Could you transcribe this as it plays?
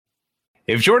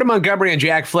If Jordan Montgomery and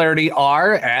Jack Flaherty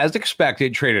are, as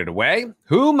expected, traded away,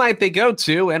 who might they go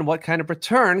to and what kind of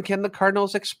return can the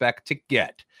Cardinals expect to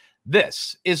get?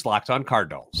 This is Locked On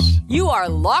Cardinals. You are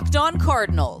Locked On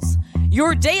Cardinals,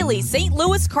 your daily St.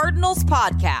 Louis Cardinals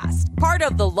podcast, part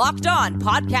of the Locked On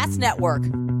Podcast Network,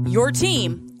 your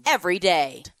team every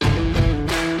day.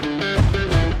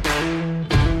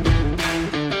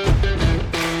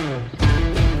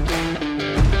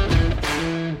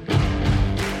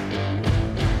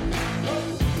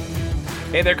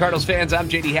 Hey there, Cardinals fans. I'm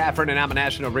J.D. Haffern, and I'm a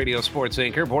national radio sports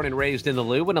anchor, born and raised in the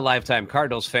Lou, and a lifetime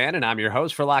Cardinals fan, and I'm your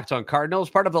host for Locked On Cardinals,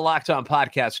 part of the Locked On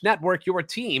Podcast Network, your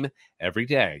team every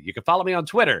day. You can follow me on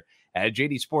Twitter at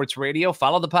JD Sports Radio.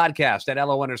 Follow the podcast at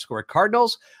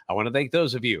LO_Cardinals. I want to thank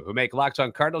those of you who make Locked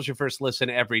On Cardinals your first listen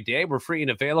every day. We're free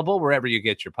and available wherever you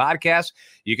get your podcasts.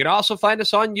 You can also find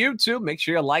us on YouTube. Make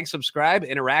sure you like, subscribe,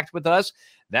 interact with us.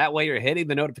 That way you're hitting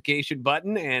the notification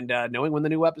button and knowing when the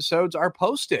new episodes are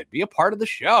posted. Be a part of the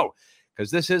show, because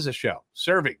this is a show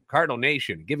serving Cardinal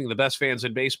Nation, giving the best fans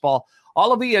in baseball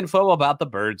all of the info about the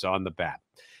birds on the bat.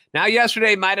 Now,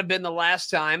 yesterday might have been the last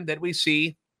time that we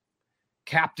see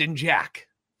Captain Jack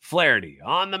Flaherty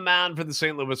on the mound for the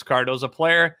St. Louis Cardinals, a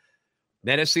player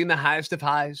that has seen the highest of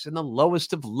highs and the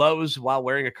lowest of lows while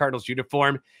wearing a Cardinals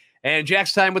uniform. And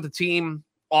Jack's time with the team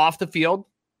off the field,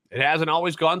 it hasn't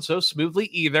always gone so smoothly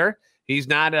either. He's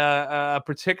not a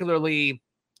particularly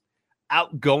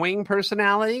outgoing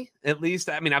personality, at least.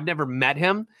 I mean, I've never met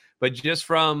him, but just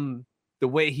from the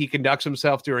way he conducts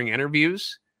himself during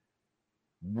interviews,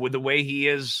 with the way he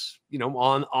is, you know,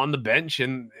 on the bench,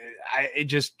 and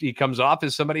he comes off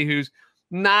as somebody who's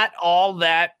not all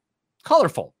that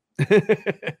colorful.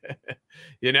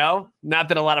 You know, not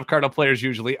that a lot of Cardinal players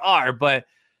usually are, but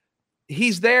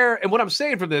he's there. And what I'm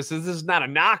saying from this is not a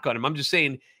knock on him. I'm just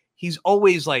saying he's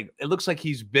always like, it looks like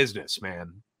he's business,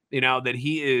 man. You know, that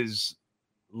he is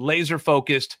laser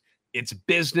focused. It's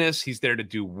business. He's there to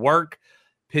do work.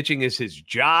 Pitching is his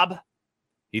job.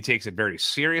 He takes it very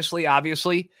seriously,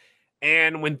 obviously.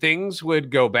 And when things would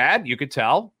go bad, you could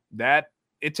tell that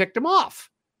it ticked him off.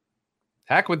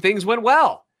 Heck, when things went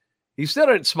well, he still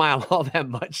didn't smile all that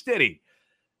much, did he?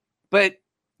 But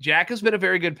Jack has been a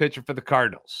very good pitcher for the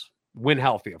Cardinals, when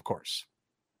healthy, of course.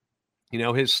 You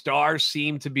know, his stars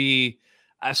seem to be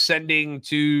ascending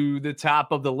to the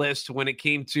top of the list when it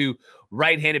came to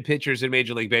right-handed pitchers in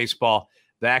Major League Baseball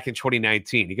back in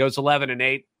 2019. He goes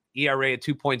 11-8, ERA at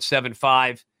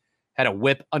 2.75, had a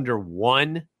whip under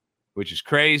 1, which is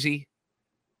crazy.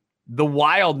 The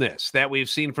wildness that we've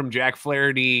seen from Jack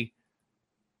Flaherty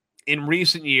in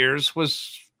recent years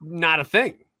was not a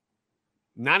thing.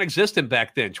 Non-existent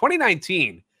back then.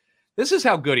 2019, this is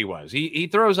how good he was. He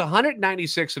throws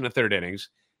 196 in the third innings,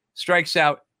 strikes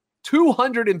out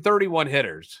 231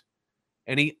 hitters,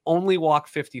 and he only walked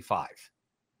 55.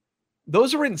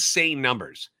 Those are insane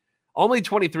numbers. Only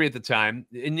 23 at the time,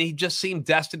 and he just seemed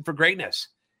destined for greatness.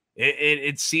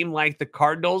 It seemed like the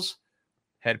Cardinals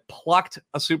had plucked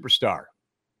a superstar.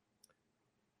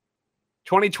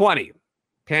 2020,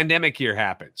 pandemic year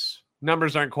happens.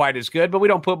 Numbers aren't quite as good, but we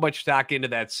don't put much stock into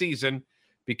that season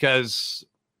because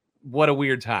what a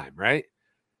weird time, right?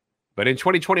 But in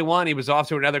 2021, he was off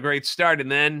to another great start,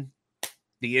 and then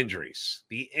the injuries.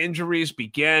 The injuries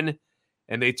begin,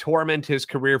 and they torment his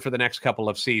career for the next couple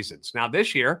of seasons. Now,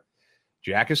 this year,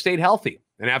 Jack has stayed healthy,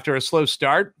 and after a slow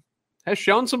start, has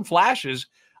shown some flashes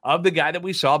of the guy that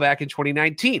we saw back in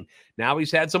 2019. Now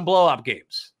he's had some blow-up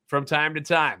games from time to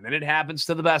time, and it happens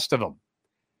to the best of them.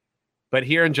 But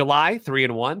here in July,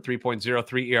 3-1,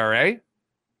 3.03 ERA.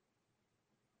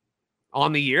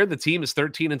 On the year, the team is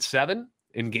 13-7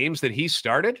 in games that he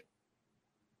started.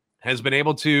 Has been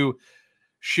able to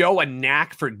show a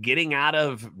knack for getting out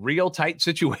of real tight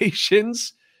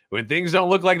situations when things don't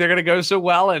look like they're going to go so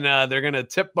well and they're going to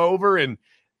tip over and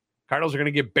Cardinals are going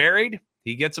to get buried.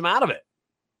 He gets them out of it.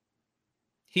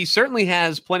 He certainly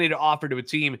has plenty to offer to a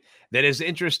team that is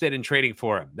interested in trading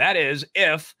for him. That is,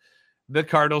 if the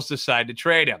Cardinals decide to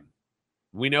trade him.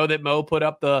 We know that Mo put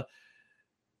up the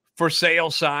for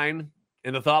sale sign,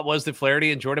 and the thought was that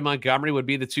Flaherty and Jordan Montgomery would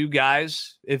be the two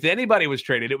guys. If anybody was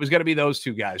traded, it was going to be those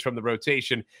two guys from the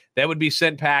rotation that would be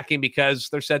sent packing because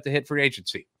they're set to hit free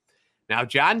agency. Now,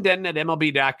 John Denton at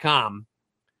MLB.com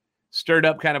stirred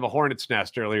up kind of a hornet's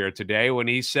nest earlier today when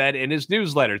he said in his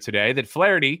newsletter today that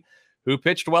Flaherty, who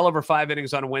pitched well over 5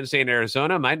 innings on Wednesday in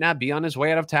Arizona, might not be on his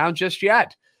way out of town just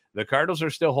yet. The Cardinals are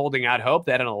still holding out hope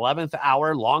that an 11th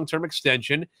hour long-term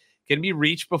extension can be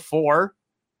reached before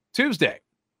Tuesday,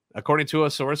 according to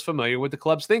a source familiar with the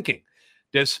club's thinking.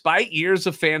 Despite years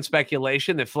of fan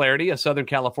speculation that Flaherty, a Southern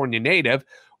California native,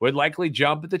 would likely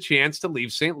jump at the chance to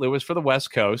leave St. Louis for the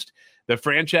West Coast, the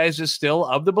franchise is still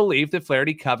of the belief that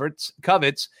Flaherty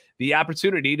covets the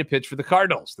opportunity to pitch for the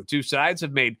Cardinals. The two sides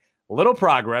have made little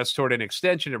progress toward an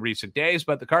extension in recent days,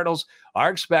 but the Cardinals are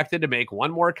expected to make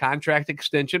one more contract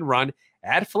extension run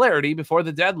at Flaherty before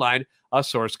the deadline, a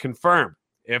source confirmed.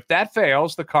 If that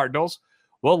fails, the Cardinals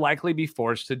will likely be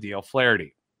forced to deal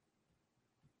Flaherty.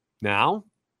 Now,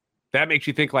 that makes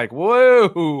you think like,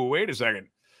 whoa, wait a second.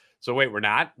 So wait, we're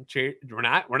not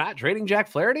trading Jack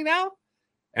Flaherty now?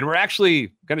 And we're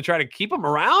actually going to try to keep him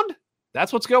around?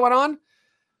 That's what's going on?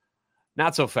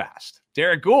 Not so fast.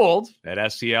 Derek Gould at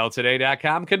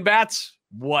STLtoday.com combats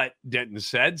what Denton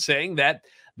said, saying that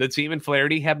the team and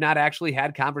Flaherty have not actually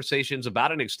had conversations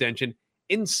about an extension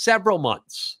in several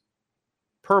months,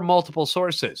 per multiple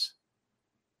sources.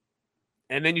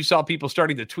 And then you saw people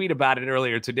starting to tweet about it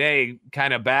earlier today,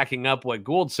 kind of backing up what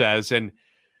Gould says. And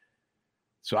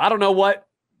so I don't know what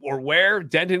or where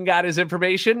Denton got his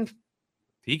information.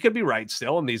 He could be right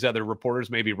still, and these other reporters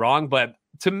may be wrong. But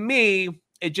to me,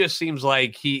 it just seems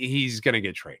like he's going to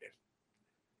get traded.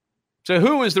 So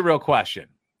who is the real question?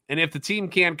 And if the team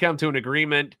can't come to an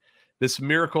agreement, this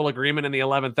miracle agreement in the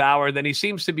 11th hour, then he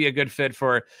seems to be a good fit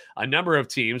for a number of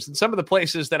teams. And some of the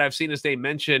places that I've seen his name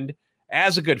mentioned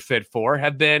as a good fit for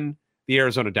have been the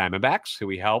Arizona Diamondbacks, who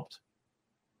he helped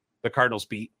the Cardinals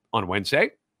beat on Wednesday.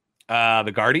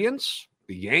 The Guardians,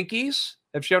 the Yankees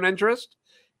have shown interest.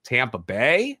 Tampa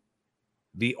Bay,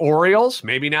 the Orioles,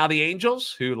 maybe now the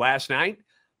Angels, who last night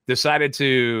decided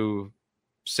to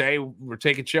say we're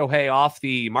taking Shohei off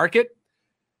the market.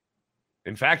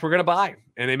 In fact, we're going to buy.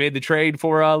 And they made the trade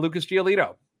for Lucas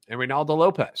Giolito and Reynaldo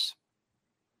Lopez.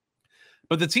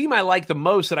 But the team I like the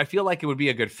most that I feel like it would be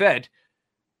a good fit,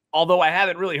 although I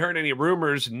haven't really heard any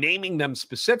rumors naming them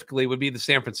specifically, would be the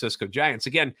San Francisco Giants.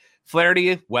 Again,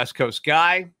 Flaherty, West Coast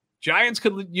guy. Giants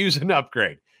could use an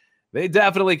upgrade. They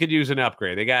definitely could use an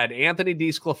upgrade. They got Anthony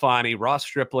DeSclafani, Ross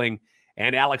Stripling,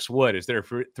 and Alex Wood is their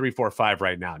 3-4-5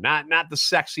 right now. Not the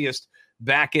sexiest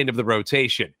back end of the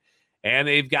rotation. And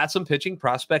they've got some pitching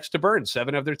prospects to burn.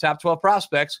 7 of their top 12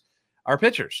 prospects are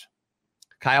pitchers.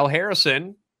 Kyle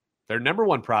Harrison, their number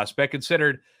one prospect,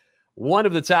 considered one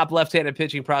of the top left-handed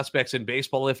pitching prospects in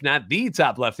baseball, if not the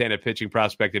top left-handed pitching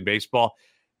prospect in baseball,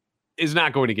 is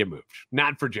not going to get moved.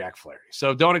 Not for Jack Flaherty.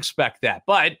 So don't expect that.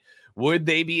 But would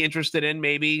they be interested in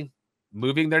maybe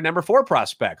moving their number 4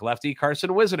 prospect, lefty Carson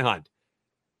Whisenhunt?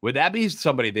 Would that be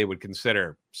somebody they would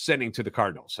consider sending to the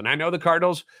Cardinals? And I know the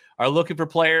Cardinals are looking for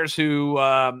players who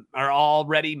are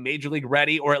already major league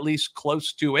ready or at least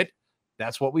close to it.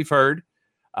 That's what we've heard.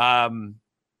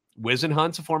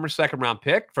 Whisenhunt's a former second-round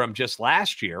pick from just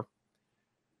last year.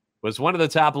 Was one of the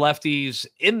top lefties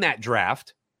in that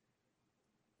draft.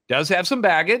 Does have some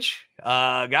baggage.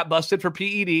 Got busted for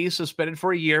PEDs, suspended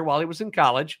for a year while he was in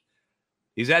college.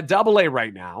 He's at AA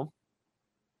right now.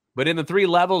 But in the 3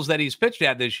 levels that he's pitched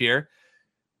at this year,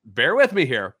 bear with me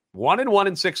here, 1-1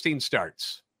 in 16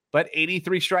 starts, but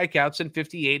 83 strikeouts in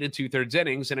 58 2/3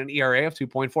 innings and an ERA of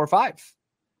 2.45.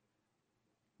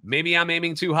 Maybe I'm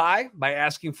aiming too high by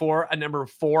asking for a number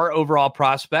 4 overall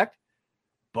prospect.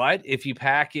 But if you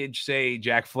package, say,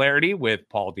 Jack Flaherty with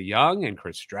Paul DeYoung and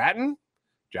Chris Stratton,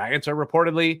 Giants are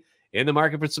reportedly in the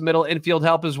market for some middle infield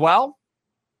help as well.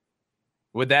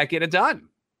 Would that get it done?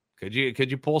 Could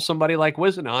you pull somebody like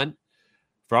Whisenhunt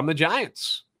from the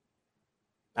Giants?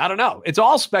 I don't know. It's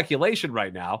all speculation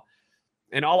right now.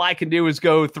 And all I can do is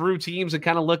go through teams and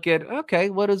kind of look at, okay,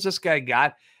 what does this guy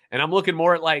got? And I'm looking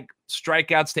more at like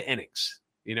strikeouts to innings.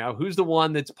 You know, who's the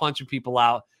one that's punching people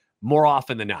out more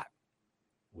often than not?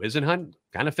 Whisenhunt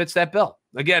kind of fits that bill.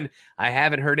 Again, I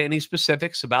haven't heard any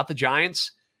specifics about the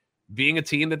Giants being a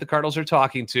team that the Cardinals are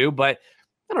talking to, but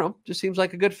I don't know, just seems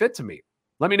like a good fit to me.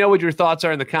 Let me know what your thoughts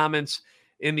are in the comments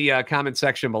in the comment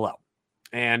section below.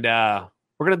 And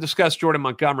we're going to discuss Jordan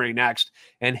Montgomery next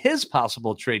and his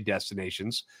possible trade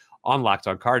destinations on Locked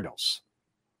On Cardinals.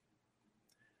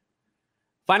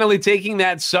 Finally, taking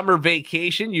that summer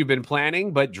vacation you've been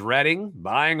planning but dreading,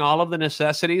 buying all of the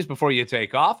necessities before you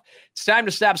take off. It's time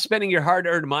to stop spending your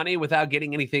hard-earned money without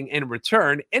getting anything in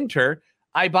return. Enter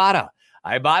Ibotta.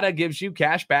 Ibotta gives you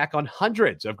cash back on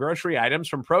hundreds of grocery items,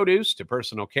 from produce to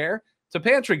personal care to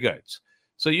pantry goods,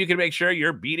 so you can make sure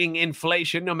you're beating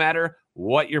inflation no matter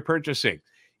what you're purchasing.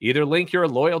 Either link your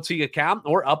loyalty account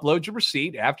or upload your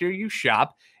receipt after you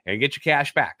shop and get your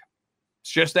cash back.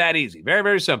 It's just that easy. Very,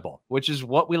 very simple, which is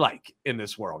what we like in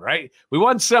this world, right? We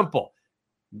want simple.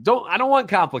 I don't want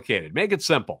complicated. Make it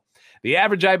simple. The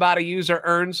average Ibotta user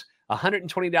earns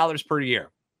 $120 per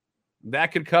year.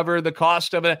 That could cover the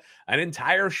cost of an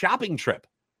entire shopping trip.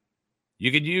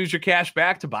 You could use your cash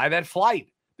back to buy that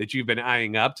flight that you've been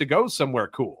eyeing up to go somewhere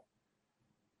cool.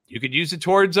 You could use it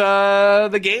towards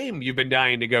the game you've been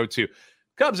dying to go to.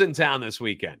 Cubs in town this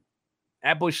weekend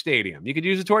at Busch Stadium. You could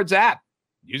use it towards that.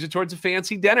 Use it towards a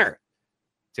fancy dinner.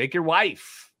 Take your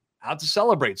wife out to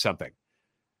celebrate something.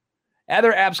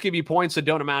 Other apps give you points that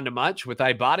don't amount to much. With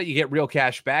Ibotta, you get real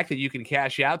cash back that you can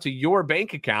cash out to your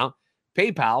bank account,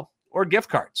 PayPal, or gift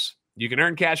cards. You can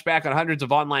earn cash back on hundreds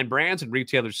of online brands and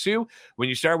retailers too when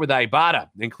you start with Ibotta,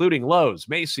 including Lowe's,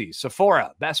 Macy's,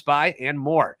 Sephora, Best Buy, and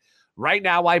more. Right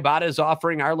now, Ibotta is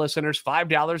offering our listeners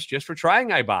 $5 just for trying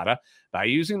Ibotta by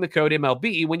using the code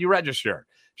MLB when you register.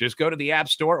 Just go to the App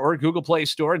Store or Google Play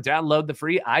Store and download the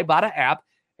free Ibotta app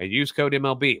and use code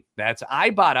MLB. That's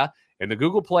Ibotta in the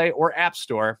Google Play or App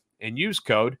Store and use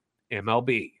code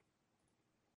MLB.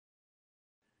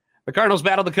 The Cardinals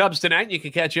battle the Cubs tonight. You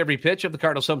can catch every pitch of the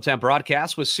Cardinals hometown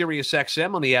broadcast with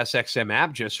SiriusXM on the SXM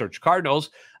app. Just search Cardinals.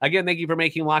 Again, thank you for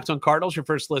making Locked on Cardinals your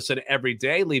first listen every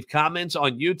day. Leave comments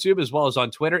on YouTube as well as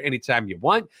on Twitter anytime you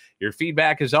want. Your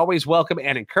feedback is always welcome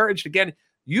and encouraged. Again,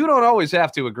 you don't always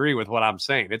have to agree with what I'm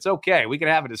saying. It's okay. We can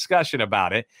have a discussion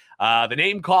about it. The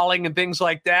name calling and things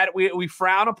like that, we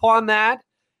frown upon that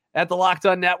at the Locked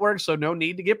On Network, so no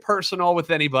need to get personal with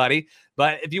anybody.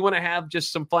 But if you want to have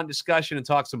just some fun discussion and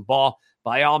talk some ball,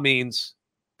 by all means,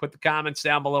 put the comments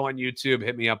down below on YouTube.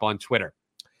 Hit me up on Twitter.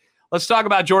 Let's talk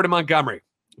about Jordan Montgomery.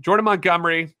 Jordan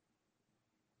Montgomery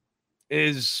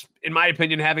is, in my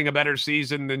opinion, having a better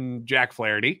season than Jack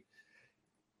Flaherty,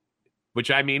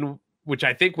 which I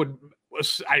think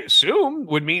I assume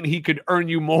would mean he could earn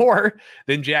you more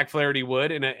than Jack Flaherty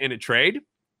would in a trade.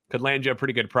 Could land you a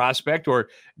pretty good prospect or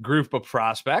group of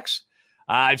prospects.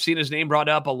 I've seen his name brought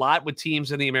up a lot with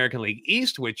teams in the American League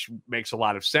East, which makes a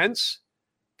lot of sense,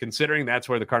 considering that's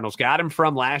where the Cardinals got him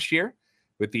from last year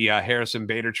with the Harrison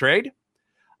Bader trade.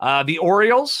 The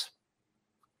Orioles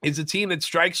is a team that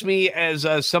strikes me as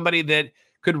somebody that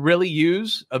could really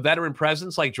use a veteran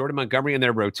presence like Jordan Montgomery in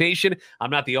their rotation. I'm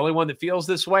not the only one that feels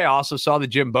this way. I also saw that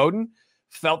Jim Bowden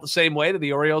felt the same way, that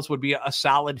the Orioles would be a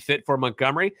solid fit for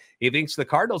Montgomery. He thinks the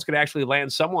Cardinals could actually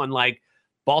land someone like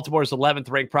Baltimore's 11th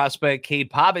ranked prospect,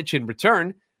 Cade Povich, in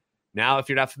return. Now, if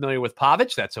you're not familiar with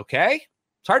Povich, that's okay.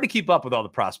 It's hard to keep up with all the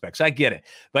prospects. I get it.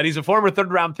 But he's a former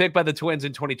third-round pick by the Twins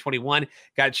in 2021.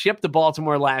 Got shipped to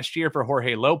Baltimore last year for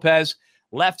Jorge Lopez.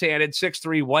 Left-handed,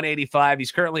 6'3", 185.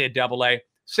 He's currently at AA.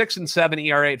 6-7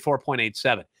 ERA at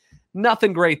 4.87.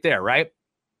 Nothing great there, right?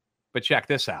 But check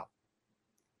this out.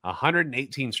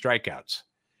 118 strikeouts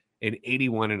in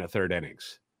 81 and a third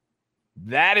innings.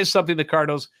 That is something the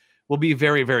Cardinals will be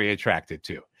very, very attracted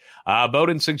to.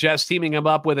 Bowden suggests teaming him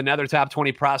up with another top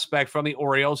 20 prospect from the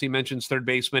Orioles. He mentions third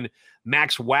baseman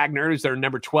Max Wagner, who's their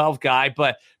number 12 guy.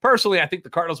 But personally, I think the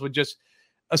Cardinals would just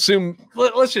assume,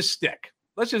 let's just stick.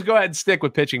 Let's just go ahead and stick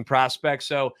with pitching prospects.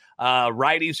 So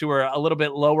righties who are a little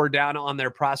bit lower down on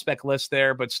their prospect list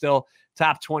there, but still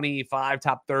top 25,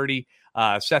 top 30.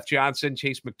 Seth Johnson,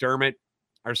 Chase McDermott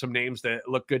are some names that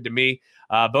look good to me.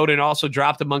 Bowden also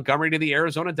dropped a Montgomery to the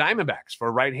Arizona Diamondbacks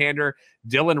for right-hander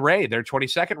Dylan Ray, their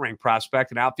 22nd ranked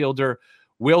prospect, and outfielder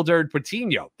Wilder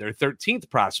Patino, their 13th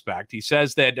prospect. He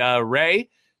says that Ray,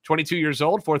 22 years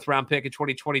old, fourth round pick in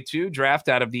 2022, draft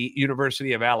out of the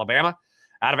University of Alabama.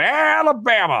 Out of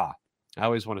Alabama. I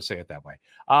always want to say it that way.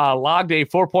 Logged a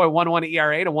 4.11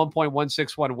 ERA to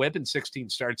 1.161 whip in 16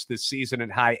 starts this season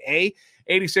at high A.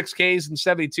 86 Ks and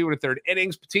 72 and a third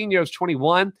innings. Patino's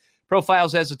 21.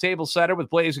 Profiles as a table setter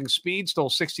with blazing speed. Stole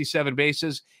 67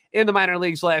 bases in the minor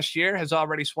leagues last year. Has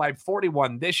already swiped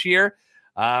 41 this year.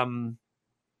 I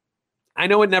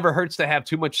know it never hurts to have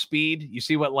too much speed. You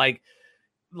see what like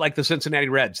the Cincinnati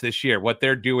Reds this year, what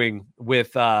they're doing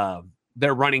with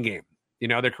their running game. You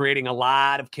know, they're creating a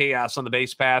lot of chaos on the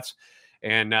base paths,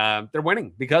 and they're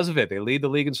winning because of it. They lead the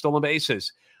league in stolen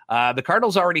bases. The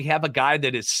Cardinals already have a guy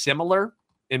that is similar,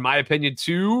 in my opinion,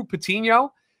 to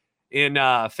Patino in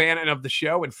fan of the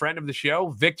show and friend of the show,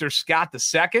 Victor Scott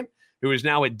II, who is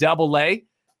now at AA,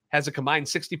 has a combined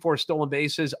 64 stolen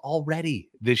bases already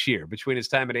this year between his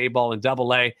time at A-ball and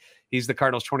AA. He's the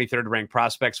Cardinals' 23rd ranked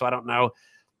prospect, so I don't know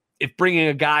if bringing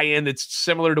a guy in that's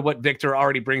similar to what Victor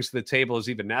already brings to the table is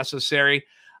even necessary.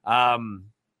 But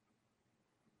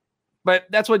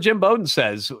that's what Jim Bowden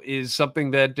says is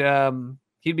something that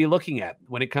he'd be looking at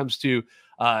when it comes to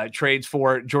trades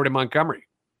for Jordan Montgomery.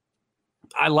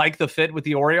 I like the fit with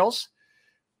the Orioles.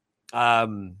 I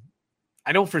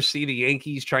don't foresee the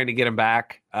Yankees trying to get him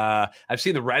back. I've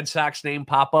seen the Red Sox name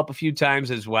pop up a few times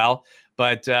as well.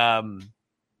 But,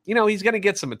 he's going to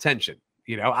get some attention,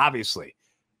 obviously.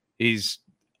 He's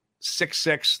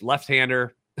 6'6",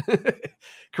 left-hander.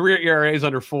 Career ERA is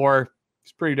under 4.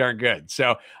 It's pretty darn good.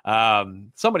 So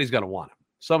somebody's going to want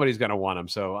him.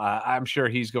 So I'm sure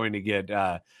he's going to get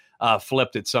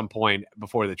flipped at some point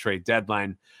before the trade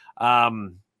deadline.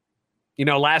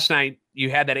 Last night you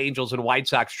had that Angels and White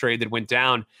Sox trade that went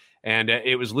down, and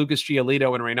it was Lucas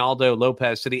Giolito and Reynaldo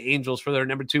Lopez to the Angels for their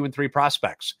number 2 and 3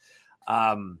 prospects.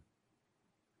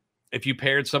 If you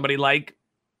paired somebody like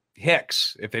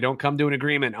Hicks, if they don't come to an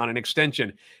agreement on an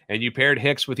extension, and you paired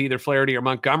Hicks with either Flaherty or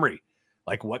Montgomery,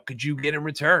 like what could you get in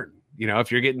return?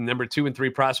 If you're getting number 2 and 3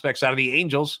 prospects out of the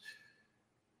Angels,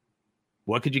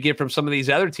 what could you get from some of these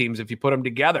other teams if you put them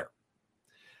together?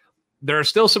 There are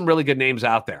still some really good names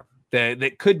out there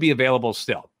that could be available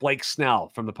still. Blake Snell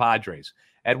from the Padres,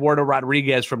 Eduardo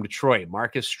Rodriguez from Detroit,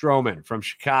 Marcus Stroman from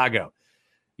Chicago.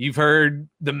 You've heard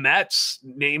the Mets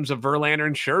names of Verlander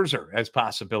and Scherzer as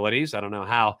possibilities. I don't know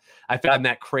how I found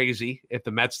that crazy if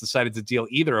the Mets decided to deal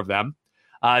either of them.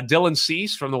 Dylan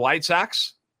Cease from the White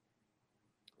Sox.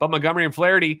 But Montgomery and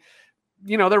Flaherty,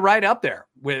 they're right up there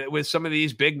with some of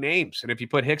these big names. And if you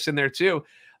put Hicks in there too,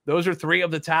 those are 3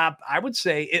 of the top, I would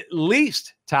say, at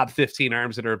least top 15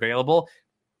 arms that are available.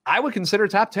 I would consider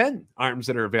top 10 arms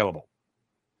that are available.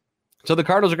 So the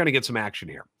Cardinals are going to get some action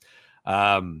here.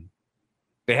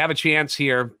 They have a chance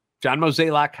here. John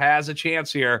Mozeliak has a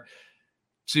chance here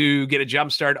to get a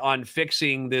jump start on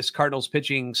fixing this Cardinals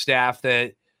pitching staff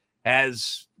that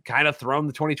has kind of thrown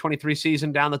the 2023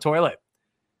 season down the toilet.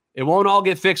 It won't all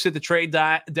get fixed at the trade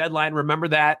deadline. Remember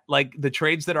that. Like the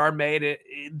trades that are made,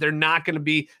 they're not going to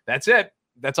be, that's it.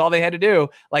 That's all they had to do.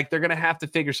 Like they're going to have to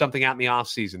figure something out in the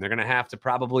offseason. They're going to have to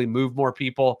probably move more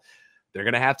people. They're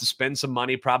going to have to spend some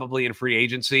money probably in free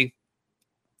agency.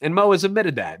 And Mo has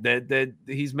admitted that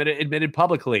he's admitted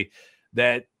publicly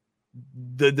that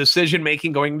the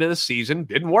decision-making going into the season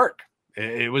didn't work.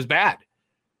 It was bad.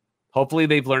 Hopefully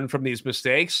they've learned from these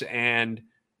mistakes, and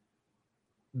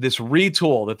this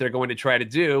retool that they're going to try to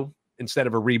do instead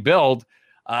of a rebuild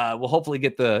will hopefully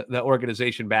get the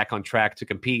organization back on track to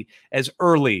compete as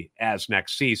early as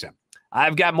next season.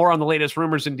 I've got more on the latest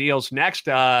rumors and deals next.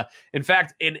 In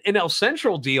fact, an NL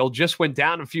Central deal just went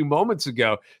down a few moments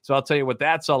ago, so I'll tell you what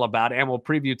that's all about, and we'll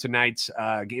preview tonight's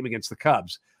game against the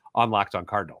Cubs on Locked On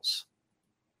Cardinals.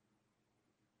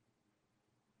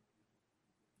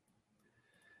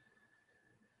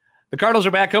 The Cardinals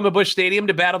are back home at Busch Stadium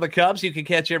to battle the Cubs. You can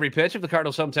catch every pitch of the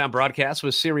Cardinals' hometown broadcast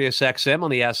with SiriusXM on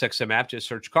the SXM app. Just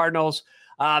search Cardinals.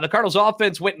 The Cardinals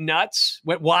offense went nuts,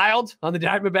 went wild on the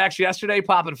Diamondbacks yesterday,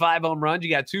 popping 5 home runs. You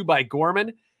got 2 by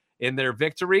Gorman in their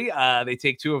victory. They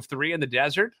take 2 of 3 in the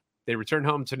desert. They return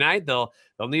home tonight. They'll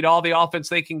need all the offense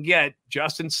they can get.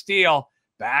 Justin Steele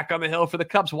back on the hill for the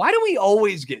Cubs. Why do we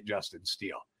always get Justin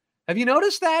Steele? Have you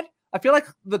noticed that? I feel like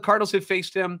the Cardinals have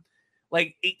faced him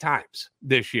like 8 times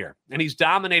this year, and he's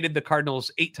dominated the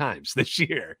Cardinals 8 times this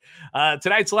year.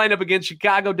 Tonight's lineup against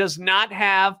Chicago does not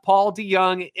have Paul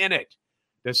DeJong in it,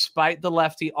 despite the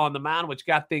lefty on the mound, which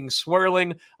got things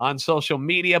swirling on social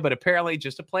media, but apparently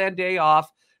just a planned day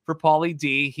off for Paulie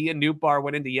D. He and Nootbaar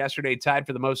went into yesterday tied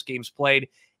for the most games played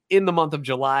in the month of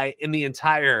July in the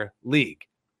entire league.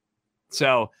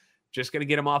 So just going to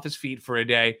get him off his feet for a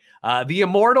day. The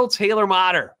immortal Taylor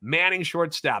Motter, manning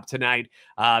shortstop tonight.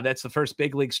 That's the first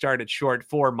big league start at short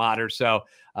for Motter. So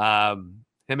him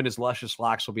and his luscious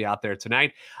locks will be out there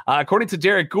tonight. According to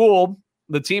Derek Gould,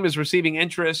 the team is receiving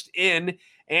interest in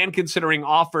and considering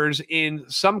offers in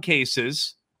some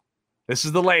cases. This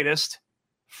is the latest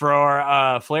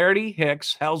for Flaherty,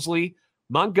 Hicks, Helsley,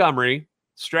 Montgomery,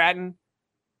 Stratton,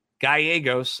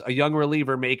 Gallegos. A young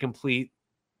reliever may complete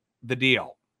the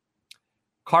deal.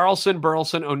 Carlson,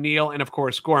 Burleson, O'Neill, and of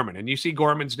course Gorman. And you see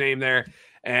Gorman's name there,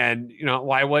 and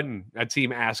why wouldn't a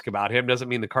team ask about him? Doesn't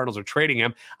mean the Cardinals are trading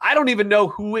him. I don't even know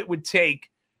who it would take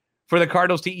for the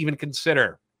Cardinals to even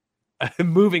consider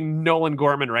moving Nolan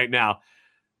Gorman right now.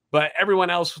 But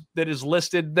everyone else that is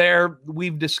listed there,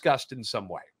 we've discussed in some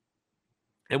way.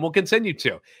 And we'll continue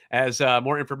to as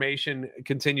more information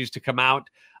continues to come out.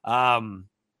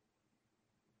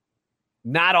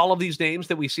 Not all of these names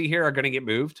that we see here are going to get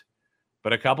moved,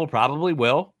 but a couple probably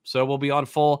will. So we'll be on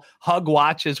full hug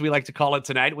watch, as we like to call it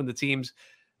tonight, when the team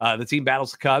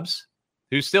battles the Cubs,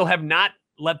 who still have not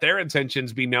let their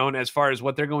intentions be known as far as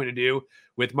what they're going to do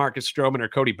with Marcus Stroman or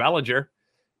Cody Bellinger.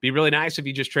 Be really nice if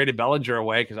you just traded Bellinger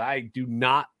away, because I'm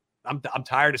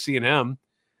tired of seeing him.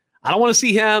 I don't want to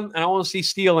see him, and I don't want to see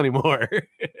Steele anymore.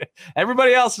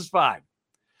 Everybody else is fine.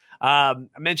 I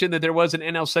mentioned that there was an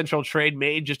NL Central trade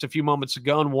made just a few moments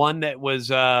ago, and one that was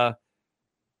NL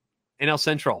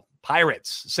Central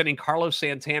Pirates sending Carlos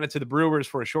Santana to the Brewers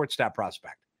for a shortstop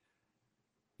prospect.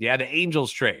 Yeah, the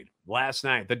Angels trade last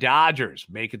night. The Dodgers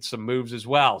making some moves as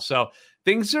well. So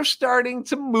things are starting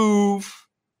to move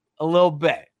a little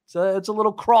bit. So it's a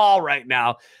little crawl right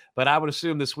now, but I would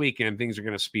assume this weekend things are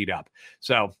going to speed up.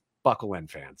 So buckle in,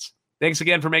 fans. Thanks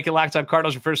again for making Locked On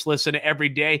Cardinals your first listen every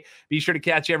day. Be sure to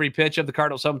catch every pitch of the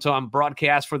Cardinals hometown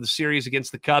broadcast for the series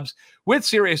against the Cubs with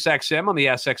SiriusXM on the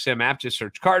SXM app. Just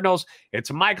search Cardinals.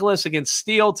 It's Michaelis against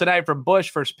Steele tonight from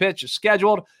Busch. First pitch is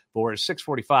scheduled for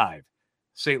 6:45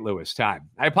 St. Louis time.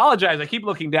 I apologize. I keep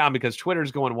looking down because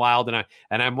Twitter's going wild, and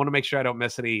I want to make sure I don't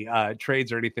miss any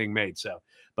trades or anything made.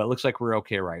 But it looks like we're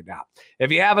okay right now. If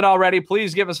you haven't already,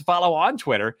 please give us a follow on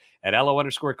Twitter at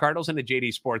LO_Cardinals and the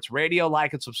JD Sports Radio.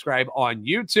 Like and subscribe on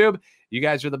YouTube. You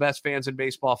guys are the best fans in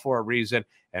baseball for a reason,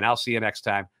 and I'll see you next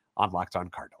time on Locked On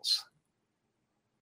Cardinals.